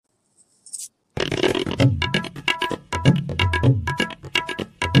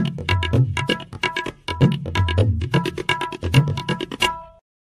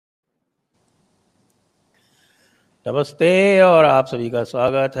नमस्ते और आप सभी का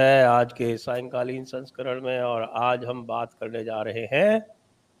स्वागत है आज के सायंकालीन संस्करण में। और आज हम बात करने जा रहे हैं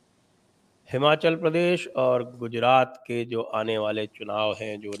हिमाचल प्रदेश और गुजरात के जो आने वाले चुनाव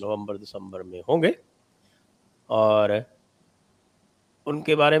हैं जो नवंबर दिसंबर में होंगे, और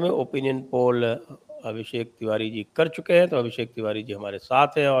उनके बारे में ओपिनियन पोल अभिषेक तिवारी जी कर चुके हैं। तो अभिषेक तिवारी जी हमारे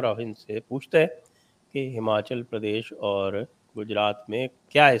साथ हैं और अब इनसे पूछते हैं कि हिमाचल प्रदेश और गुजरात में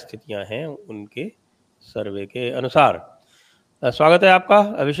क्या स्थितियां हैं उनके सर्वे के अनुसार। स्वागत है आपका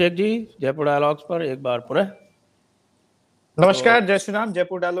अभिषेक जी जयपुर डायलॉग्स पर एक बार पुनः। नमस्कार, जय श्री राम।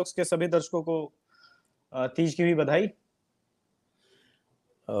 जयपुर डायलॉग्स के सभी दर्शकों को तीज की भी बधाई।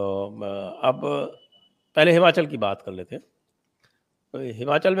 अब पहले हिमाचल की बात कर लेते हैं। तो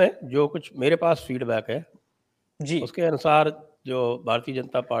हिमाचल में जो कुछ मेरे पास फीडबैक है जी, उसके अनुसार जो भारतीय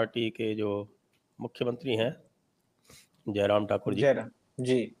जनता पार्टी के जो मुख्यमंत्री हैं जयराम ठाकुर जी, जयराम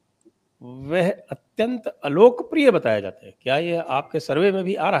जी, वह अत्यंत अलोकप्रिय बताए जाते हैं। क्या ये आपके सर्वे में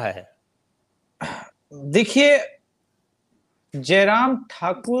भी आ रहा है? देखिए, जयराम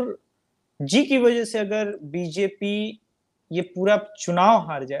ठाकुर जी की वजह से अगर बीजेपी ये पूरा चुनाव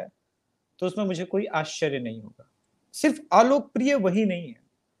हार जाए तो उसमें मुझे कोई आश्चर्य नहीं होगा। सिर्फ अलोकप्रिय वही नहीं है,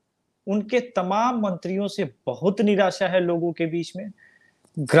 उनके तमाम मंत्रियों से बहुत निराशा है लोगों के बीच में।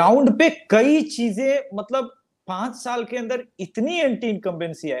 ग्राउंड पे कई चीजें, मतलब 5 साल के अंदर इतनी एंटी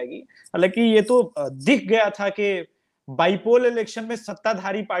इनकम्बेंसी आएगी। हालांकि ये तो दिख गया था कि बाइपोल इलेक्शन में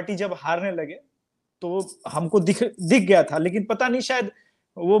सत्ताधारी पार्टी जब हारने लगे तो हमको दिख गया था, लेकिन पता नहीं शायद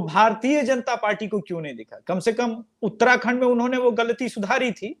वो भारतीय जनता पार्टी को क्यों नहीं दिखा। कम से कम उत्तराखंड में उन्होंने वो गलती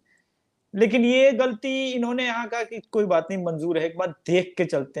सुधारी थी, लेकिन ये गलती इन्होंने यहाँ कहा कि कोई बात नहीं, मंजूर है, एक बार देख के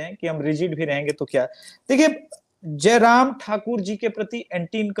चलते हैं कि हम रिजिड भी रहेंगे तो क्या। देखिए, जयराम ठाकुर जी के प्रति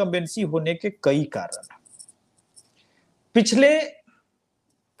एंटी इनकम्बेंसी होने के कई कारण हैं। पिछले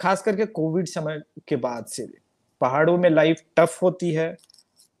खास करके कोविड समय के बाद से पहाड़ों में लाइफ टफ होती है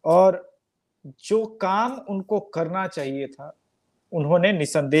और जो काम उनको करना चाहिए था उन्होंने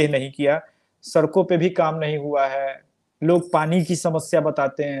निसंदेह नहीं किया। सड़कों पे भी काम नहीं हुआ है, लोग पानी की समस्या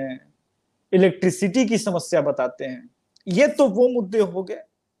बताते हैं, इलेक्ट्रिसिटी की समस्या बताते हैं। ये तो वो मुद्दे हो गए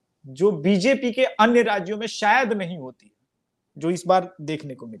जो बीजेपी के अन्य राज्यों में शायद नहीं होती, जो इस बार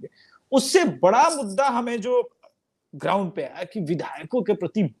देखने को मिले। उससे बड़ा मुद्दा हमें जो ग्राउंड पे आया कि विधायकों के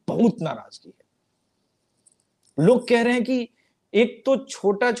प्रति बहुत नाराजगी है। लोग कह रहे हैं कि एक तो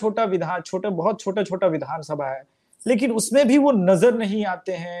बहुत छोटा छोटा विधानसभा है, लेकिन उसमें भी वो नजर नहीं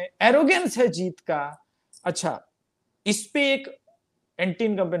आते हैं। एरोगेंस है जीत का। अच्छा, इस पे एक एंटी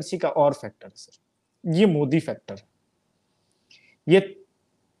इनकम्बेंसी का और फैक्टर है सर, ये मोदी फैक्टर। ये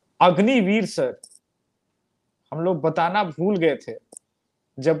अग्निवीर सर, हम लोग बताना भूल गए थे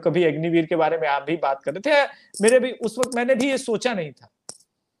जब कभी अग्निवीर के बारे में आप भी बात कर रहे थे। मेरे भी उस वक्त मैंने भी ये सोचा नहीं था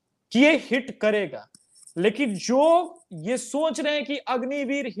कि ये हिट करेगा, लेकिन जो ये सोच रहे हैं कि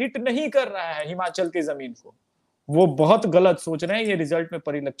अग्निवीर हिट नहीं कर रहा है हिमाचल की जमीन को, वो बहुत गलत सोच रहे हैं। ये रिजल्ट में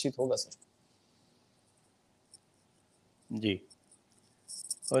परिलक्षित होगा सर। जी,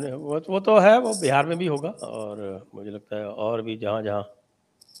 और वो तो है, वो बिहार में भी होगा और मुझे लगता है और भी जहाँ जहाँ,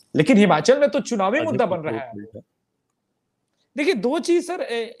 लेकिन हिमाचल में तो चुनावी मुद्दा बन रहा है। देखिए, दो चीज सर,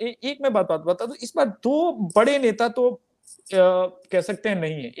 एक मैं बात बता दूं। इस बार दो बड़े नेता तो कह सकते हैं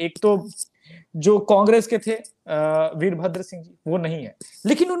नहीं है। एक तो जो कांग्रेस के थे वीरभद्र सिंह जी, वो नहीं है,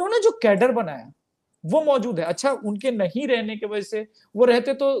 लेकिन उन्होंने जो कैडर बनाया वो मौजूद है। अच्छा, उनके नहीं रहने की वजह से, वो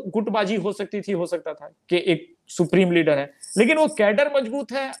रहते तो गुटबाजी हो सकता था कि एक सुप्रीम लीडर है, लेकिन वो कैडर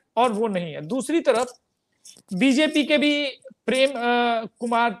मजबूत है और वो नहीं है। दूसरी तरफ बीजेपी के भी प्रेम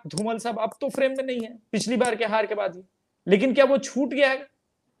कुमार धूमल साहब अब तो फ्रेम में नहीं है, पिछली बार के हार के बाद ही। लेकिन क्या वो छूट गया है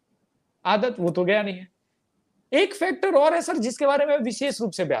आदत? वो तो गया नहीं है। एक फैक्टर और है सर जिसके बारे में विशेष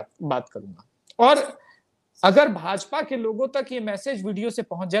रूप से बात करूंगा, और अगर भाजपा के लोगों तक ये मैसेज वीडियो से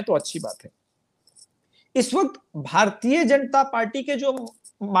पहुंच जाए तो अच्छी बात है। इस वक्त भारतीय जनता पार्टी के जो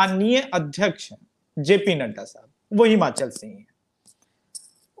माननीय अध्यक्ष हैं जेपी नड्डा साहब, वो हिमाचल से ही हैं,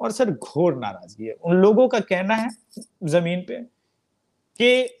 और सर घोर नाराजगी है। उन लोगों का कहना है जमीन पे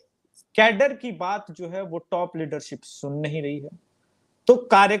कि कैडर की बात जो है वो टॉप लीडरशिप सुन नहीं रही है। तो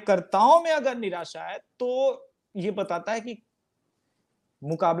कार्यकर्ताओं में अगर निराशा है तो ये बताता है कि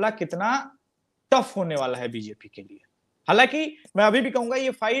मुकाबला कितना टफ होने वाला है बीजेपी के लिए। हालांकि मैं अभी भी कहूंगा, ये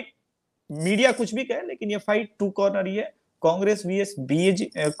फाइट, मीडिया कुछ भी कहे, लेकिन ये फाइट टू कॉर्नर ही है।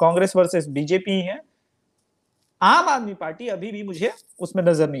 कांग्रेस वर्सेस बीजेपी ही है। आम आदमी पार्टी अभी भी मुझे उसमें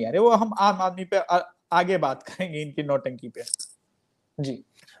नजर नहीं आ रही। वो हम आम आदमी पे आगे बात करेंगे, इनकी नौटंकी पे। जी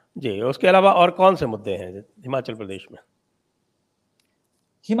जी, उसके अलावा और कौन से मुद्दे हैं हिमाचल प्रदेश में?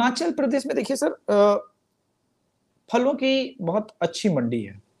 हिमाचल प्रदेश में देखिए सर, फलों की बहुत अच्छी मंडी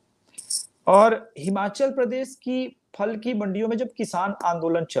है और हिमाचल प्रदेश की फल की मंडियों में जब किसान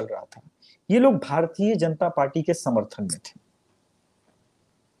आंदोलन चल रहा था, ये लोग भारतीय जनता पार्टी के समर्थन में थे।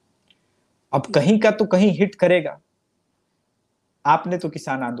 अब कहीं का तो कहीं हिट करेगा, आपने तो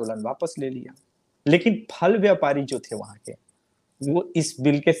किसान आंदोलन वापस ले लिया, लेकिन फल व्यापारी जो थे वहां के, वो इस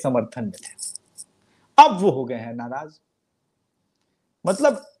बिल के समर्थन में थे। अब वो हो गए हैं नाराज।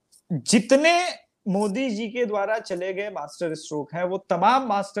 मतलब जितने मोदी जी के द्वारा चले गए मास्टर स्ट्रोक हैं, वो तमाम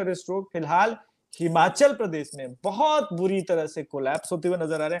मास्टर स्ट्रोक फिलहाल हिमाचल प्रदेश में बहुत बुरी तरह से कोलैप्स होते हुए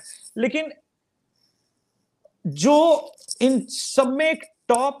नजर आ रहे हैं। लेकिन जो इन सब में एक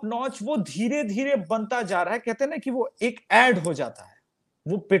टॉप नॉच वो धीरे धीरे बनता जा रहा है। कहते हैं ना कि वो एक ऐड हो जाता है,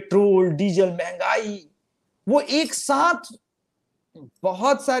 वो पेट्रोल डीजल महंगाई, वो एक साथ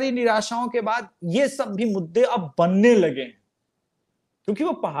बहुत सारी निराशाओं के बाद ये सब भी मुद्दे अब बनने लगे हैं, क्योंकि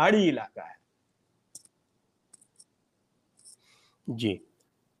वो पहाड़ी इलाका है। जी,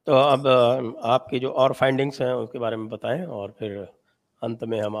 तो अब आपके जो और फाइंडिंग्स हैं उसके बारे में बताएं, और फिर अंत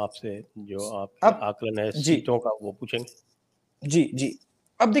में हम आपसे जो आपके अब आकलन है जी सीटों का वो पूछेंगे। जी जी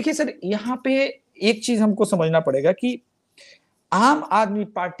अब देखिए सर, यहां पे एक चीज हमको समझना पड़ेगा कि आम आदमी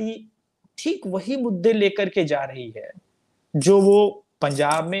पार्टी ठीक वही मुद्दे लेकर के जा रही है जो वो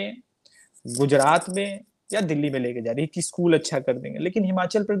पंजाब में, गुजरात में या दिल्ली में लेके जा रही है कि स्कूल अच्छा कर देंगे। लेकिन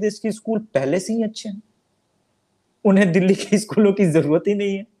हिमाचल प्रदेश के स्कूल पहले से ही अच्छे हैं, उन्हें दिल्ली के स्कूलों की जरूरत ही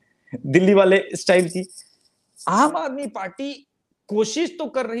नहीं है, दिल्ली वाले स्टाइल की। आम आदमी पार्टी कोशिश तो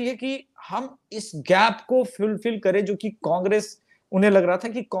कर रही है कि हम इस गैप को फुलफिल करें, जो कि कांग्रेस, उन्हें लग रहा था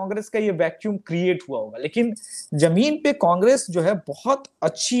कि कांग्रेस का ये वैक्यूम क्रिएट हुआ होगा। लेकिन जमीन पे कांग्रेस जो है बहुत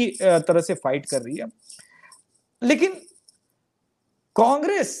अच्छी तरह से फाइट कर रही है। लेकिन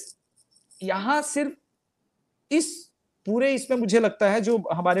कांग्रेस यहां सिर्फ इस पूरे इसमें मुझे लगता है जो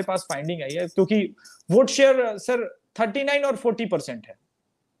हमारे पास फाइंडिंग आई है, क्योंकि वोट शेयर सर 39 और 40% है।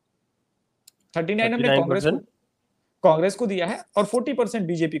 39 हमने 39%। कांग्रेस को दिया है और 40%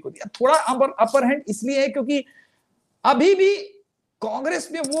 बीजेपी को दिया। थोड़ा अपर हैंड इसलिए है क्योंकि अभी भी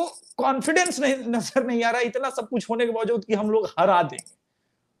कांग्रेस में वो कॉन्फिडेंस नहीं नजर नहीं आ रहा, इतना सब कुछ होने के बावजूद कि हम लोग हरा देंगे।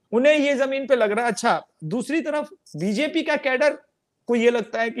 उन्हें ये जमीन पे लग रहा है। अच्छा, दूसरी तरफ बीजेपी का कैडर को ये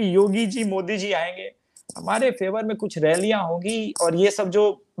लगता है कि योगी जी मोदी जी आएंगे, हमारे फेवर में कुछ रैलियां होगी, और ये सब जो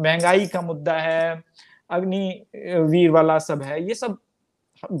महंगाई का मुद्दा है, अग्निवीर वाला सब है, ये सब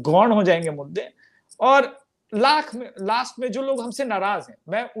गौण हो जाएंगे मुद्दे। और लास्ट में जो लोग हमसे नाराज हैं,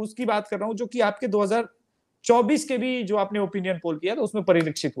 मैं उसकी बात कर रहा हूं जो कि आपके 2024 के भी जो आपने ओपिनियन पोल किया तो उसमें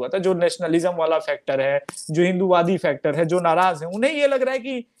परिलक्षित हुआ था, जो नेशनलिज्म वाला फैक्टर है, जो हिंदूवादी फैक्टर है, जो नाराज है, उन्हें ये लग रहा है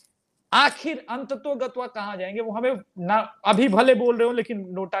कि आखिर अंत तो गत्वा कहां जाएंगे, वो हमें ना अभी भले बोल रहे हो लेकिन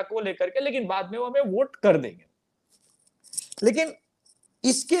नोटा को लेकर के, लेकिन बाद में वो हमें वोट कर देंगे। लेकिन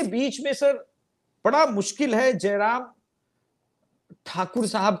इसके बीच में सर बड़ा मुश्किल है जयराम ठाकुर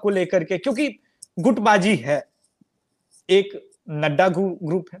साहब को लेकर के, क्योंकि गुटबाजी है। एक नड्डा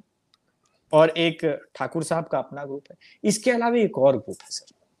ग्रुप है और एक ठाकुर साहब का अपना ग्रुप है। इसके अलावा एक और ग्रुप है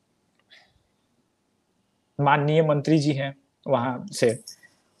सर, माननीय मंत्री जी हैं वहां से,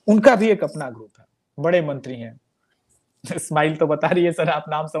 उनका भी एक अपना ग्रुप है, बड़े मंत्री हैं। स्माइल तो बता रही है सर, आप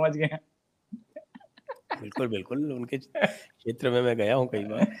नाम समझ गए हैं। बिल्कुल बिल्कुल, उनके क्षेत्र में मैं गया हूं कई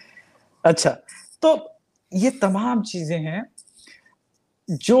बार। अच्छा, तो ये तमाम चीजें हैं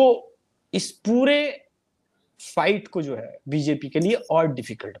जो इस पूरे फाइट को जो है बीजेपी के लिए और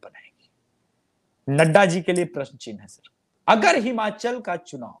डिफिकल्ट बनाएगी। नड्डा जी के लिए प्रश्न चिन्ह है सर। अगर हिमाचल का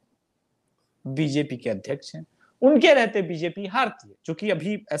चुनाव बीजेपी के अध्यक्ष हैं, उनके रहते बीजेपी हारती है, जो कि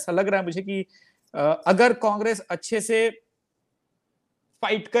अभी ऐसा लग रहा है मुझे कि अगर कांग्रेस अच्छे से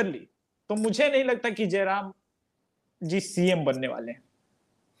फाइट कर ली तो मुझे नहीं लगता कि जयराम जी सीएम बनने वाले हैं,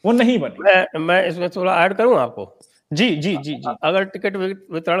 वो नहीं बनेंगे। मैं इसमें थोड़ा ऐड करूं आपको। जी जी जी जी अगर टिकट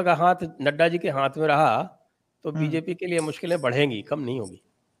वितरण का हाथ नड्डा जी के हाथ में रहा तो बीजेपी के लिए मुश्किलें बढ़ेंगी, कम नहीं होगी।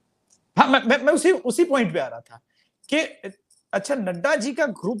 हाँ, मैं उसी पॉइंट पे आ रहा था कि अच्छा, नड्डा जी का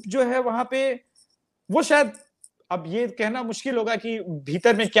ग्रुप जो है वहां पे, वो शायद, अब ये कहना मुश्किल होगा कि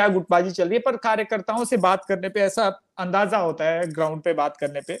भीतर में क्या गुटबाजी चल रही है, पर कार्यकर्ताओं से बात करने पे ऐसा अंदाजा होता है, ग्राउंड पे बात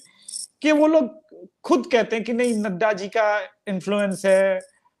करने पे, कि वो लोग खुद कहते हैं कि नहीं, नड्डा जी का इन्फ्लुएंस है,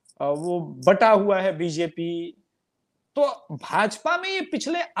 वो बटा हुआ है बीजेपी। तो भाजपा में ये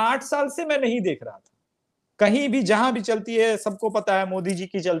पिछले 8 साल से मैं नहीं देख रहा था, कहीं भी जहां भी चलती है सबको पता है, मोदी जी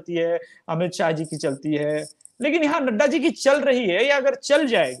की चलती है, अमित शाह जी की चलती है, लेकिन यहां नड्डा जी की चल रही है, या अगर चल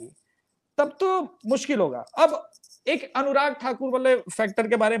जाएगी तब तो मुश्किल होगा। अब एक अनुराग ठाकुर वाले फैक्टर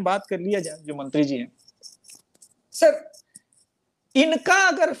के बारे में बात कर लिया जाए, जो मंत्री जी हैं सर, इनका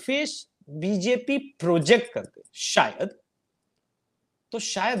अगर फेस बीजेपी प्रोजेक्ट करते शायद, तो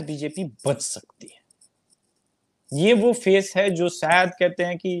शायद बीजेपी बच सकती है। ये वो फेस है जो शायद कहते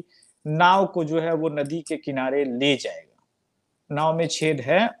हैं कि नाव को जो है वो नदी के किनारे ले जाएगा। नाव में छेद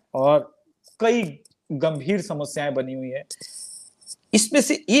है और कई गंभीर समस्याएं बनी हुई है। इसमें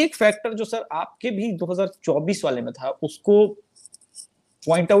से एक फैक्टर जो सर आपके भी 2024 वाले में था, उसको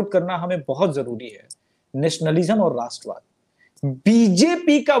पॉइंट आउट करना हमें बहुत जरूरी है, नेशनलिज्म और राष्ट्रवाद।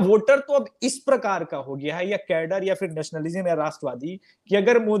 बीजेपी का वोटर तो अब इस प्रकार का हो गया है, या कैडर या फिर नेशनलिज्म या राष्ट्रवादी, कि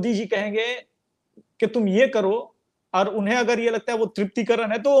अगर मोदी जी कहेंगे कि तुम ये करो और उन्हें अगर ये लगता है वो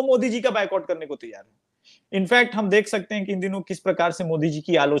तृप्तिकरण है, तो वो मोदी जी का बाइकआउट करने को तैयार है। इनफैक्ट हम देख सकते हैं कि इन दिनों किस प्रकार से मोदी जी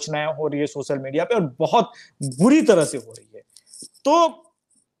की आलोचनाएं हो रही है सोशल मीडिया पे, और बहुत बुरी तरह से हो रही है। तो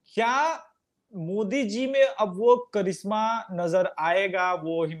क्या मोदी जी में अब वो करिश्मा नजर आएगा,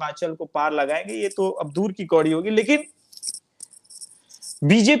 वो हिमाचल को पार लगाएंगे, ये तो अब दूर की कौड़ी होगी, लेकिन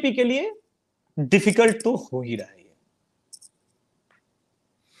बीजेपी के लिए डिफिकल्ट तो हो ही रहा है।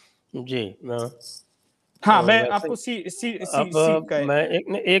 जी। हाँ, मैं वैसे आपको सी अब का मैं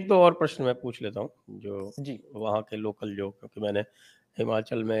एक दो और प्रश्न मैं पूछ लेता हूँ, जो जी वहाँ के लोकल, जो क्योंकि मैंने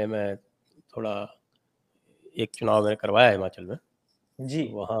हिमाचल में मैं थोड़ा एक चुनाव मैंने करवाया हिमाचल में, जी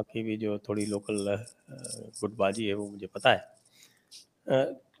तो वहाँ की भी जो थोड़ी लोकल गुटबाजी है वो मुझे पता है।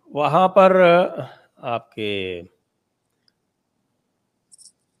 वहाँ पर आपके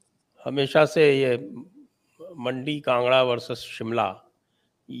हमेशा से ये मंडी कांगड़ा वर्सेस शिमला,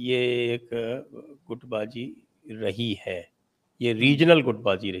 ये एक गुटबाजी रही है, ये रीजनल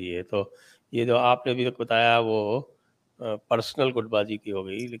गुटबाजी रही है। तो ये जो आपने अभी तक बताया वो पर्सनल गुटबाजी की हो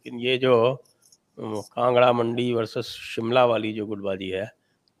गई, लेकिन ये जो कांगड़ा मंडी वर्सेस शिमला वाली जो गुटबाजी है,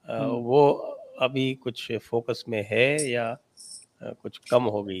 वो अभी कुछ फोकस में है या कुछ कम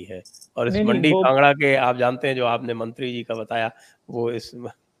हो गई है? और इस नहीं नहीं मंडी वो कांगड़ा के आप जानते हैं, जो आपने मंत्री जी का बताया, वो इस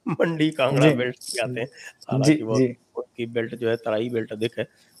मंडी कांगड़ा जी बेल्ट से आते हैं। जी हालांकि वो जी उनकी बेल्ट जो है तराई बेल्ट अधिक है,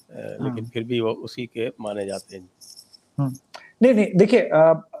 लेकिन हाँ फिर भी वो उसी के माने जाते हैं। नहीं नहीं देखिए,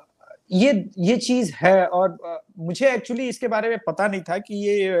 ये चीज है, और मुझे एक्चुअली इसके बारे में पता नहीं था कि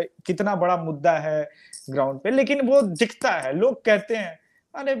ये कितना बड़ा मुद्दा है ग्राउंड पे, लेकिन वो दिखता है, लोग कहते हैं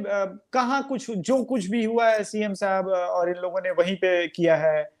अरे कहाँ कुछ, जो कुछ भी हुआ है सीएम साहब और इन लोगों ने वहीं पे किया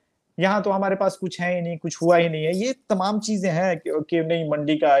है, यहाँ तो हमारे पास कुछ है ही नहीं, कुछ हुआ ही नहीं है। ये तमाम चीजें हैं कि नहीं,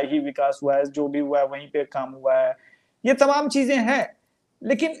 मंडी का ही विकास हुआ है, जो भी हुआ है वहीं पे काम हुआ है, ये तमाम चीजें हैं।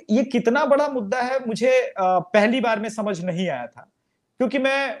 लेकिन ये कितना बड़ा मुद्दा है, मुझे पहली बार में समझ नहीं आया था, क्योंकि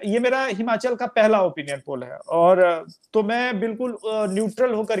ये मेरा हिमाचल का पहला ओपिनियन पोल है, और तो मैं बिल्कुल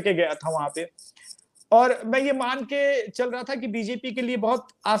न्यूट्रल होकर के गया था वहां पे, और मैं ये मान के चल रहा था कि बीजेपी के लिए बहुत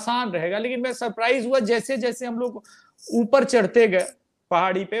आसान रहेगा। लेकिन मैं सरप्राइज हुआ, जैसे जैसे हम लोग ऊपर चढ़ते गए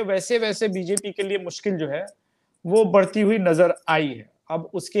पहाड़ी पे, वैसे वैसे बीजेपी के लिए मुश्किल जो है वो बढ़ती हुई नजर आई है। अब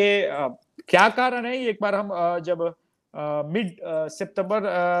उसके क्या कारण है, एक बार हम जब मिड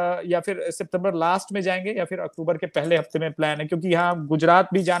सितंबर या फिर सितंबर लास्ट में जाएंगे, या फिर अक्टूबर के पहले हफ्ते में प्लान है, क्योंकि यहाँ गुजरात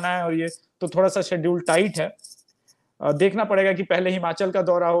भी जाना है, और ये तो थोड़ा सा शेड्यूल टाइट है। देखना पड़ेगा कि पहले हिमाचल का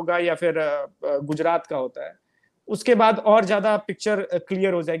दौरा होगा या फिर गुजरात का होता है। उसके बाद और ज्यादा पिक्चर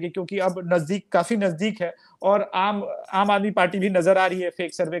क्लियर हो जाएगी, क्योंकि अब नजदीक, काफी नजदीक है, और आम आदमी पार्टी भी नजर आ रही है,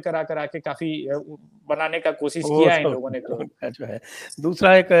 फेक सर्वे करा करा के काफी बनाने का कोशिश वो किया है इन तो लोगों ने तो। उनका जो है।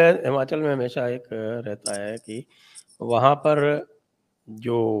 दूसरा एक हिमाचल में हमेशा एक रहता है कि वहाँ पर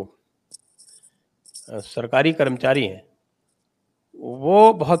जो सरकारी कर्मचारी हैं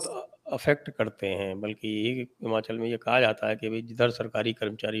वो बहुत अफेक्ट करते हैं, बल्कि हिमाचल में ये कहा जाता है कि भाई जिधर सरकारी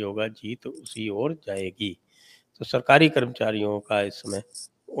कर्मचारी होगा जीत उसी ओर जाएगी। तो सरकारी कर्मचारियों का इस समय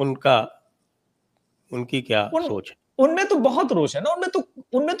उनका उनकी क्या उन सोच है? उनमें तो बहुत रोष है ना,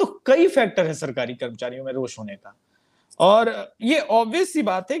 उनमें तो कई फैक्टर है सरकारी कर्मचारियों में रोष होने का। और ये ऑब्वियस सी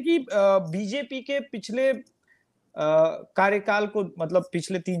बात है कि बीजेपी के पिछले कार्यकाल को, मतलब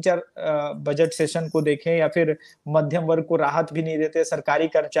पिछले 3-4 बजट सेशन को देखें, या फिर मध्यम वर्ग को राहत भी नहीं देते, सरकारी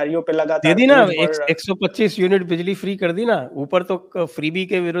कर्मचारियों पे दे लगातार दी ना, बोझ बढ़ रहा। 125 यूनिट बिजली फ्री कर दी ना। ऊपर तो फ्रीबी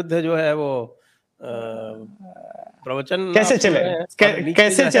के विरुद्ध जो है वो प्रवचन आप कैसे सुन रहे चलेगा, हैं, और नीचे जो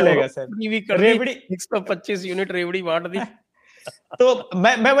कैसे है वो चलेगा सर, फ्रीबी कर दी, रेवड़ी। 125 यूनिट रेवड़ी बांट दी। तो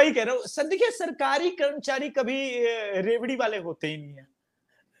मैं वही कह रहा हूँ सर, देखिए सरकारी कर्मचारी कभी रेवड़ी वाले होते ही नहीं है।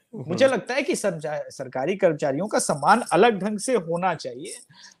 मुझे लगता है कि सरकारी कर्मचारियों का सम्मान अलग ढंग से होना चाहिए,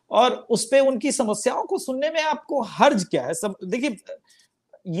 और उस पे उनकी समस्याओं को सुनने में आपको हर्ज क्या है। सब देखिए,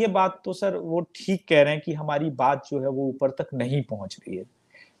 ये बात तो सर वो ठीक कह रहे हैं कि हमारी बात जो है वो ऊपर तक नहीं पहुंच रही है।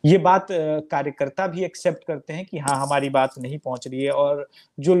 ये बात कार्यकर्ता भी एक्सेप्ट करते हैं कि हाँ, हमारी बात नहीं पहुंच रही है, और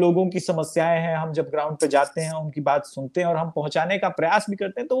जो लोगों की समस्याएं हैं, हम जब ग्राउंड पे जाते हैं उनकी बात सुनते हैं और हम पहुंचाने का प्रयास भी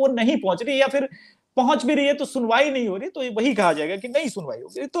करते हैं, तो वो नहीं पहुंच रही, या फिर पहुंच भी रही है तो सुनवाई नहीं हो रही, तो वही कहा जाएगा कि नहीं सुनवाई हो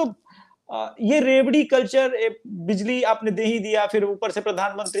गई। तो ये रेवड़ी कल्चर, बिजली आपने दे ही दिया, फिर ऊपर से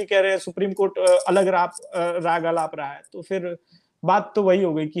प्रधानमंत्री कह रहे हैं सुप्रीम कोर्ट अलग राग अलाप रहा है, तो फिर बात तो वही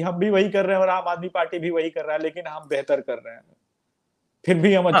हो गई कि हम भी वही कर रहे हैं और आम आदमी पार्टी भी वही कर रहा है, लेकिन हम बेहतर कर रहे हैं, फिर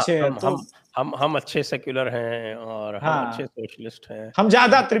भी हम हाँ, अच्छे हैं। तो हम अच्छे सेक्युलर हैं और हम अच्छे हाँ, सोशलिस्ट हैं। हम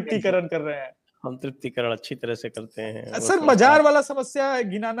ज्यादा इंडिपेंडेंट, तृप्तिकरण कर रहे हैं। हम तृप्तिकरण अच्छी तरह से करते हैं, वो सर, थोड़ा-सा। मजार वाला समस्या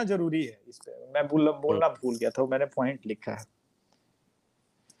गिनाना जरूरी है। इस पे मैं हुँ, बोलना भूल गया था, मैंने पॉइंट लिखा है।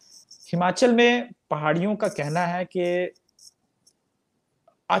 हिमाचल में पहाड़ियों का कहना है कि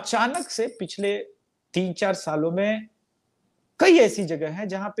अचानक से पिछले 3-4 सालों में कई ऐसी जगह है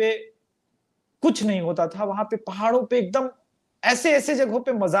जहां पे कुछ नहीं होता था, वहां पे पहाड़ों पे एकदम ऐसे ऐसे जगहों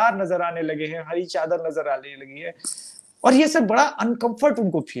पे मजार नजर आने लगे हैं, हरी चादर नजर आने लगी है, और ये सब बड़ा अनकंफर्ट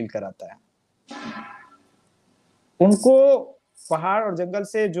उनको फील कराता है। उनको पहाड़ और जंगल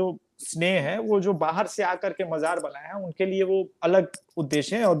से जो स्नेह है, वो जो बाहर से आकर के मजार बनाए हैं, उनके लिए वो अलग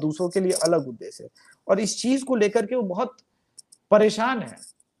उद्देश्य है और दूसरों के लिए अलग उद्देश्य है। और इस चीज को लेकर के वो बहुत परेशान है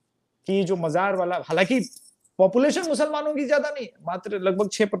कि जो मजार वाला, हालांकि पॉपुलेशन मुसलमानों की ज्यादा नहीं है, मात्र लगभग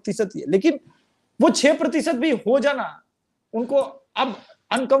 6% ही है, लेकिन वो 6% भी हो जाना उनको अब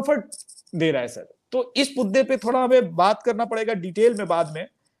अनकंफर्ट दे रहा है सर। तो इस मुद्दे पे थोड़ा हमें बात करना पड़ेगा डिटेल में बाद में,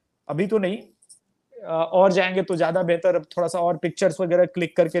 अभी तो नहीं। और जाएंगे तो ज्यादा बेहतर। अब थोड़ा सा और पिक्चर्स वगैरह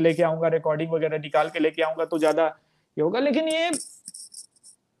क्लिक करके लेके आऊंगा, रिकॉर्डिंग वगैरह निकाल के लेके आऊंगा तो ज्यादा ये होगा। लेकिन ये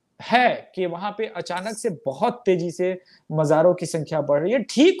है कि वहां पे अचानक से बहुत तेजी से मजारों की संख्या बढ़ रही है।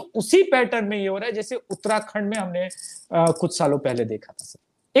 ठीक उसी पैटर्न में ये हो रहा है जैसे उत्तराखंड में हमने कुछ सालों पहले देखा था सर,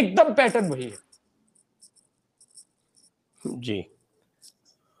 एकदम पैटर्न वही है। जी।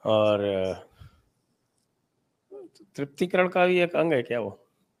 और तृप्तिकरण का भी एक अंग है क्या वो?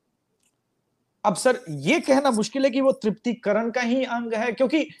 अब सर, ये कहना मुश्किल है कि वो तृप्तिकरण का ही अंग है,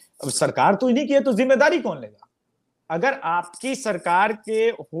 क्योंकि अब सरकार तो इन्हीं की है, तो जिम्मेदारी कौन लेगा? अगर आपकी सरकार के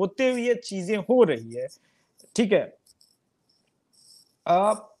होते हुए ये चीजें हो रही है, ठीक है,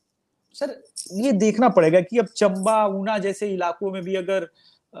 अब सर ये देखना पड़ेगा कि अब चंबा ऊना जैसे इलाकों में भी अगर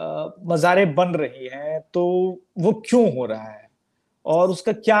मजारे बन रही हैं तो वो क्यों हो रहा है और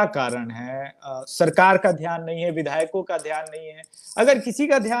उसका क्या कारण है। सरकार का ध्यान नहीं है, विधायकों का ध्यान नहीं है। अगर किसी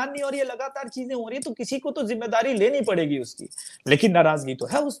का ध्यान नहीं और ये लगातार चीजें हो रही है तो किसी को तो जिम्मेदारी लेनी पड़ेगी उसकी। लेकिन नाराजगी तो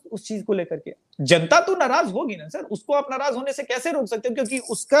है उस चीज को लेकर के। जनता तो नाराज होगी ना सर, उसको आप नाराज होने से कैसे रोक सकते हो? क्योंकि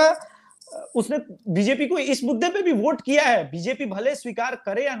उसने बीजेपी को इस मुद्दे पे भी वोट किया है। बीजेपी भले स्वीकार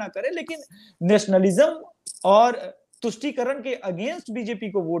करे या ना करे, लेकिन नेशनलिज्म और तुष्टीकरण के अगेंस्ट बीजेपी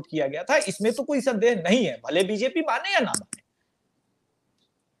को वोट किया गया था, इसमें तो कोई संदेह नहीं है, भले बीजेपी माने या ना माने।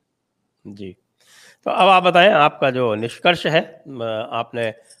 जी। तो अब आप बताएं, आपका जो निष्कर्ष है। आपने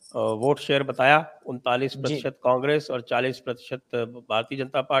वोट शेयर बताया, 39% कांग्रेस और 40% भारतीय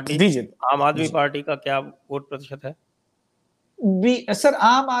जनता पार्टी। बीजेपी आम आदमी जी। पार्टी का क्या वोट प्रतिशत है? सर,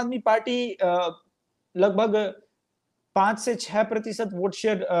 आम आदमी पार्टी लगभग 5 से 6% वोट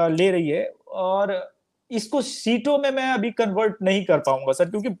शेयर ले रही है। और इसको सीटों में मैं अभी कन्वर्ट नहीं कर पाऊंगा सर,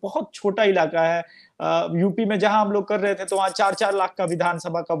 क्योंकि बहुत छोटा इलाका है। यूपी में जहां हम लोग कर रहे थे तो वहां 4-4 लाख का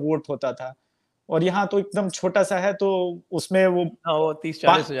विधानसभा का वोट होता था, और यहाँ तो एकदम छोटा सा है, तो उसमें वो हाँ, वो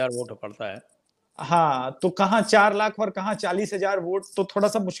 30-40 हजार वोट पड़ता है। हाँ, तो कहाँ 4 लाख और कहाँ 40 हजार वोट, तो थोड़ा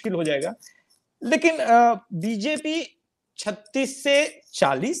सा मुश्किल हो जाएगा। लेकिन बीजेपी 36 से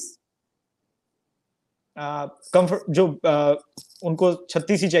 40, कंफर्ट जो उनको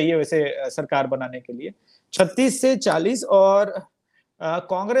 36 ही चाहिए वैसे सरकार बनाने के लिए, 36 से 40। और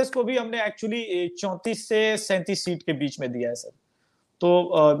कांग्रेस को भी हमने एक्चुअली 34 से 37 सीट के बीच में दिया है सर।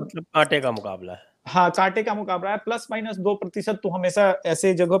 तो मतलब कांटे का मुकाबला है। हाँ, कांटे का मुकाबला है। प्लस माइनस 2% तो हमेशा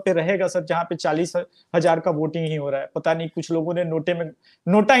ऐसे जगह पे रहेगा सर जहां पे 40 हजार का वोटिंग ही हो रहा है। पता नहीं, कुछ लोगों ने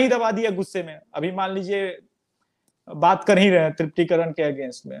नोटा ही दबा दिया गुस्से में। अभी मान लीजिए बात कर ही रहे हैं तृप्तिकरण के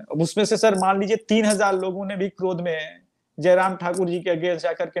अगेंस्ट में, अब उसमें से सर मान लीजिए 3,000 लोगों ने भी क्रोध में जयराम ठाकुर जी के अगेंस्ट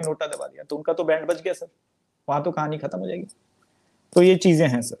जाकर के नोटा दबा दिया, तो उनका तो बैंड बज गया सर, वहां तो कहानी खत्म हो जाएगी। तो ये चीजें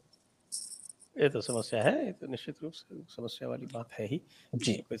हैं सर। ये तो समस्या है, ये तो निश्चित रूप से समस्या वाली बात है ही,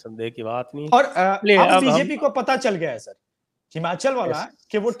 जी। इसमें कोई संदेह की बात नहीं। और चलिए अब अब हम बीजेपी को पता चल गया है सर, हिमाचल वाला, यस।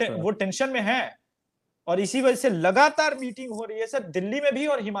 कि हाँ, वो टेंशन में है। और इसी वजह से लगातार मीटिंग हो रही है सर, दिल्ली में भी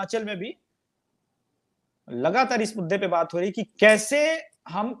और हिमाचल में भी लगातार इस मुद्दे पे बात हो रही है कि कैसे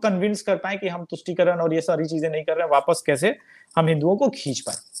हम कन्विंस कर पाए कि हम तुष्टीकरण और ये सारी चीजें नहीं कर रहे हैं, वापस कैसे हम हिंदुओं को खींच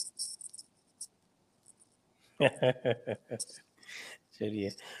पाए।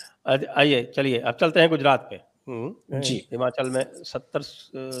 चलिए आइए, चलिए अब चलते हैं गुजरात पे। जी। हिमाचल में 70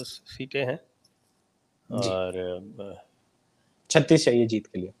 सीटें हैं जी। और 36 चाहिए जीत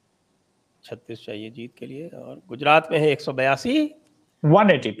के लिए। 36 चाहिए जीत के लिए, और गुजरात में है 182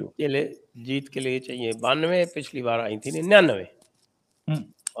 182। के लिए। जीत के लिए चाहिए 92, पिछली बार आई थी 99।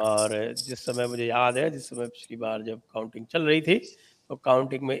 और जिस समय मुझे याद है, जिस समय पिछली बार जब काउंटिंग चल रही थी, तो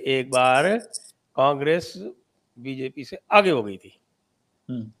काउंटिंग में एक बार कांग्रेस बीजेपी से आगे हो गई थी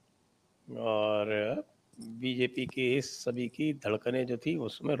और बीजेपी के इस सभी की धड़कनें जो थी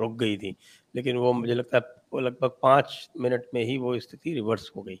उसमें रुक गई थी, लेकिन वो मुझे लगता है वो लगभग 5 मिनट में ही वो स्थिति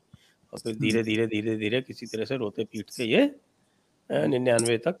रिवर्स हो गई और फिर धीरे धीरे धीरे धीरे किसी तरह से रोते पीटते ये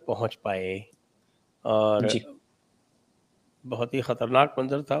 99 तक पहुंच पाए और जी बहुत ही खतरनाक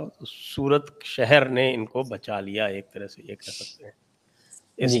मंजर था। तो सूरत शहर ने इनको बचा लिया, एक तरह से ये कह सकते हैं।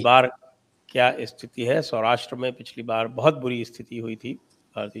 इस जी बार क्या स्थिति है? सौराष्ट्र में पिछली बार बहुत बुरी स्थिति हुई थी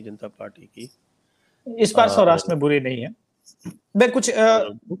भारतीय जनता पार्टी की। इस बार और सौराष्ट्र में बुरी नहीं है। मैं कुछ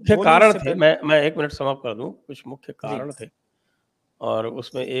मुख्य बोलूं कारण इससे थे, पहले। मैं 1 मिनट समाप्त कर दूं। कुछ मुख्य जी कारण थे और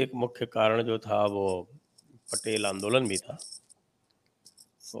उसमें एक मुख्य कारण जो था वो पटेल आंदोलन भी था।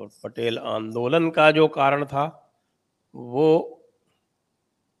 और पटेल आंदोलन का जो कारण था वो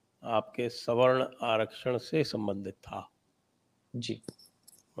आपके सवर्ण आरक्षण से संबंधित था जी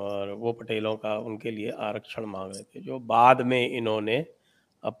और वो पटेलों का उनके लिए आरक्षण मांग रहे थे, जो बाद में इन्होंने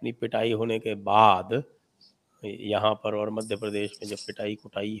अपनी पिटाई होने के बाद यहाँ पर और मध्य प्रदेश में जब पिटाई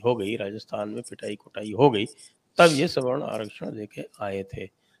कुटाई हो गई, राजस्थान में पिटाई कुटाई हो गई, तब ये सवर्ण आरक्षण लेके आए थे।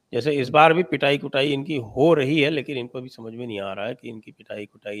 जैसे इस बार भी पिटाई कुटाई इनकी हो रही है, लेकिन इनको भी समझ में नहीं आ रहा है कि इनकी पिटाई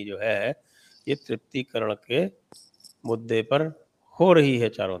कुटाई जो है ये तृप्तिकरण के मुद्दे पर हो रही है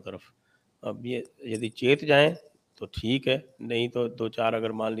चारों तरफ। अब ये यदि चेत जाएं तो ठीक है, नहीं तो 2-4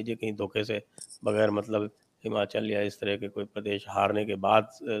 अगर मान लीजिए कहीं धोखे से बगैर मतलब हिमाचल या इस तरह के कोई प्रदेश हारने के बाद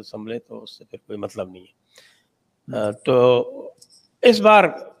संभले तो उससे फिर कोई मतलब नहीं है। तो इस बार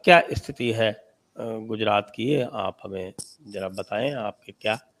क्या स्थिति है गुजरात की, आप हमें जरा बताएं। आपके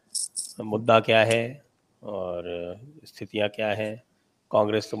क्या मुद्दा क्या है और स्थितियां क्या हैं?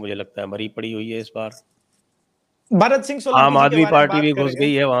 कांग्रेस तो मुझे लगता है मरी पड़ी हुई है इस बार। भरत सिंह आम सोलंकी जी के आदमी बारे में पार्टी बात भी घुस करेंगे।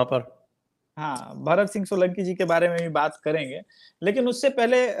 गई है वहां पर। हाँ, भरत सिंह सोलंकी जी के बारे में भी बात करेंगे, लेकिन उससे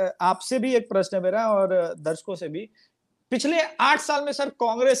पहले आपसे भी एक प्रश्न है मेरा और दर्शकों से भी। पिछले 8 साल में सर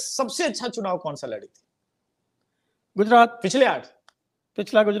कांग्रेस सबसे अच्छा चुनाव कौन सा लड़ी थी? गुजरात। पिछले 8।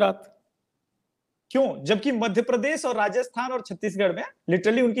 पिछला गुजरात। क्यों? जबकि मध्य प्रदेश और राजस्थान और छत्तीसगढ़ में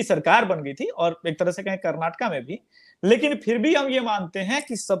लिटरली उनकी सरकार बन गई थी और एक तरह से कहें कर्नाटका में भी, लेकिन फिर भी हम ये मानते हैं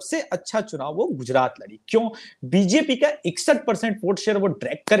कि सबसे अच्छा चुनाव वो गुजरात लड़ी। क्यों? बीजेपी का 61% वोट शेयर वो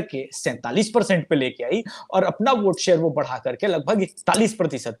ड्रैग करके 47% पे लेके आई और अपना वोट शेयर वो बढ़ा करके लगभग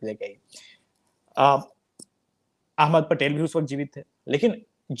 41% लेके आई। अहमद पटेल भी उस वक्त जीवित थे, लेकिन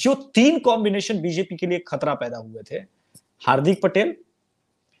जो 3 कॉम्बिनेशन बीजेपी के लिए खतरा पैदा हुए थे, हार्दिक पटेल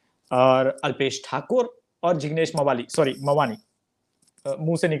और अल्पेश ठाकुर और जिग्नेश मवाली, सॉरी मवानी,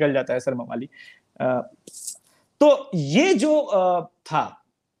 मुंह से निकल जाता है सर मवाली। तो ये जो था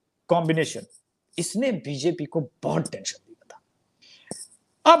कॉम्बिनेशन, इसने बीजेपी को बहुत टेंशन दिया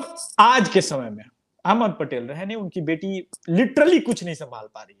था। अब आज के समय में अहमद पटेल रहने, उनकी बेटी लिटरली कुछ नहीं संभाल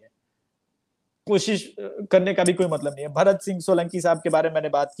पा रही है। कोशिश करने का भी कोई मतलब नहीं है। भरत सिंह सोलंकी साहब के बारे में मैंने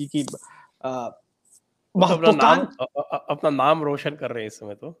बात की कि वो तो महत्वाकांक्षा, अपना नाम रोशन कर रहे हैं इस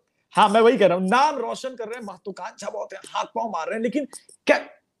समय तो। हाँ मैं वही कह रहा हूं, नाम रोशन कर रहे हैं, महत्वाकांक्षा बहुत है, हाथ पांव मार रहे हैं, लेकिन क्या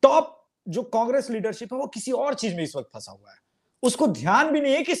टॉप जो कांग्रेस लीडरशिप है वो किसी और चीज में इस वक्त फंसा हुआ है। उसको ध्यान भी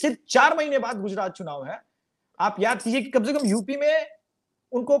नहीं है कि सिर्फ 4 महीने बाद गुजरात चुनाव है। आप याद कीजिए कि कम से कम यूपी में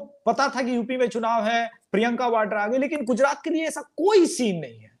उनको पता था कि यूपी में चुनाव है, प्रियंका वाड्रा आ गई, लेकिन गुजरात के लिए ऐसा कोई सीन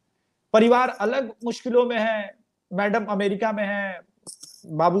नहीं है। परिवार अलग मुश्किलों में है, मैडम अमेरिका में है,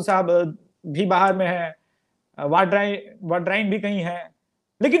 बाबू साहब भी बाहर में है, वाड्राइन भी कहीं है,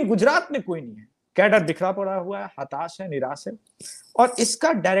 लेकिन गुजरात में कोई नहीं है। कैडर बिखरा पड़ा हुआ है, हताश है, निराश है, और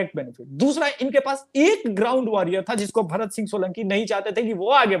इसका डायरेक्ट बेनिफिट। दूसरा, इनके पास एक ग्राउंड वॉरियर था जिसको भरत सिंह सोलंकी नहीं चाहते थे कि वो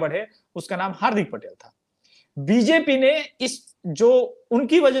आगे बढ़े, उसका नाम हार्दिक पटेल था। बीजेपी ने इस जो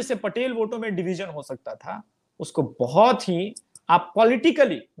उनकी वजह से पटेल वोटों में डिवीजन हो सकता था, उसको बहुत ही, आप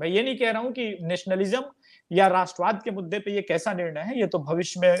पॉलिटिकली, मैं ये नहीं कह रहा हूं कि नेशनलिज्म या राष्ट्रवाद के मुद्दे पे ये कैसा निर्णय है, ये तो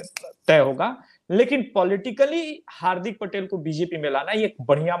भविष्य में तय होगा, लेकिन पॉलिटिकली हार्दिक पटेल को बीजेपी में लाना ये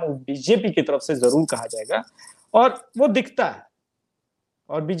बढ़िया मूव बीजेपी की तरफ से जरूर कहा जाएगा, और वो दिखता है।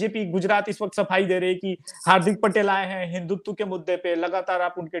 और बीजेपी गुजरात इस वक्त सफाई दे रही है कि हार्दिक पटेल आए हैं हिंदुत्व के मुद्दे पे। लगातार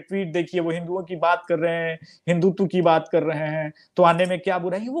आप उनके ट्वीट देखिए, वो हिंदुओं की बात कर रहे हैं, हिंदुत्व की बात कर रहे हैं, तो आने में क्या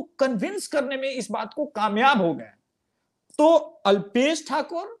बुराई है। वो कन्विंस करने में इस बात को कामयाब हो गए। तो अल्पेश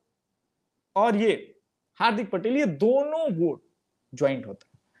ठाकुर और ये हार्दिक पटेल, ये दोनों वोट ज्वाइंट होता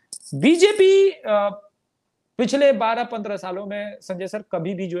है। बीजेपी पिछले 12-15 सालों में संजय सर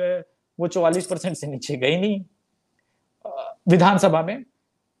कभी भी जो है वो 44% से नीचे गई नहीं विधानसभा में,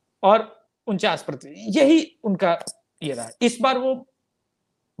 और 49% यही उनका ये रहा। इस बार वो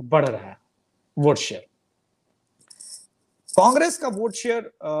बढ़ रहा है वोट शेयर। कांग्रेस का वोट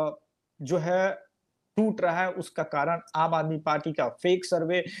शेयर जो है टूट रहा है, उसका कारण आम आदमी पार्टी का फेक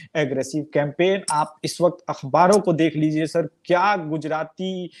सर्वे, एग्रेसिव कैंपेन। आप इस वक्त अखबारों को देख लीजिए सर, क्या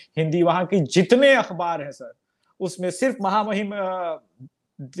गुजराती, हिंदी, वहां की जितने अखबार हैं सर, उसमें सिर्फ महामहिम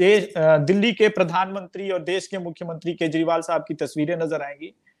दिल्ली के प्रधानमंत्री और देश के मुख्यमंत्री केजरीवाल साहब की तस्वीरें नजर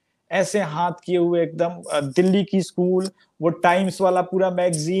आएंगी, ऐसे हाथ किए हुए एकदम। दिल्ली की स्कूल, वो टाइम्स वाला पूरा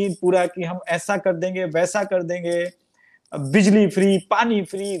मैगजीन पूरा कि हम ऐसा कर देंगे, वैसा कर देंगे, बिजली फ्री, पानी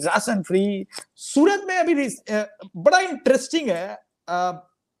फ्री, राशन फ्री। सूरत में अभी बड़ा इंटरेस्टिंग है,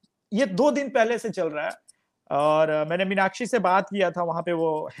 ये 2 दिन पहले से चल रहा है, और मैंने मीनाक्षी से बात किया था, वहां पे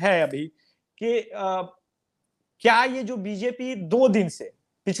वो है अभी, कि क्या ये जो बीजेपी 2 दिन से,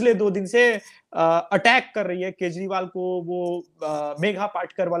 पिछले 2 दिन से अटैक कर रही है केजरीवाल को, वो मेघा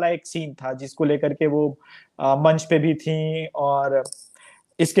पाटकर वाला एक सीन था जिसको लेकर के वो मंच पे भी थी और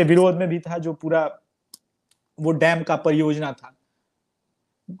इसके विरोध में भी था, जो पूरा वो डैम का परियोजना था।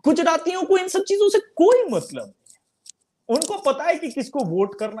 गुजरातियों को इन सब चीजों से कोई मतलब नहीं। उनको पता है कि किसको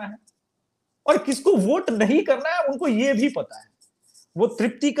वोट करना है और किसको वोट नहीं करना है, उनको ये भी पता है। वो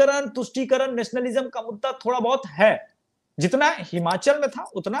तृप्तिकरण, तुष्टीकरण, नेशनलिज्म का मुद्दा थोड़ा बहुत है, जितना हिमाचल में था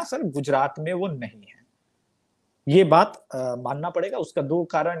उतना सर गुजरात में वो नहीं है। ये बात मानना पड़ेगा। उसके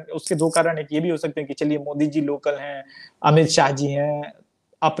 2 कारण एक ये भी हो सकते हैं कि चलिए मोदी जी लोकल हैं, अमित शाह जी हैं,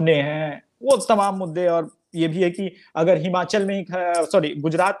 अपने हैं, वो तमाम मुद्दे। और ये भी है कि अगर हिमाचल में ही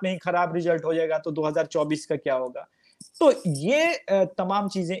गुजरात में ही खराब रिजल्ट हो जाएगा तो 2024 का क्या होगा। तो ये तमाम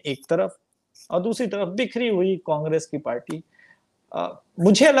चीजें एक तरफ, और दूसरी तरफ बिखरी हुई कांग्रेस की पार्टी।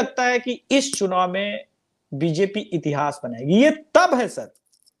 मुझे लगता है कि इस चुनाव में बीजेपी इतिहास बनाएगी। ये तब है सर,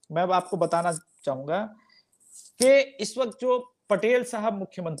 मैं आपको बताना चाहूंगा कि इस वक्त जो पटेल साहब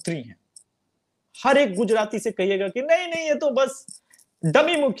मुख्यमंत्री हैं, हर एक गुजराती से कहिएगा कि नहीं नहीं, ये तो बस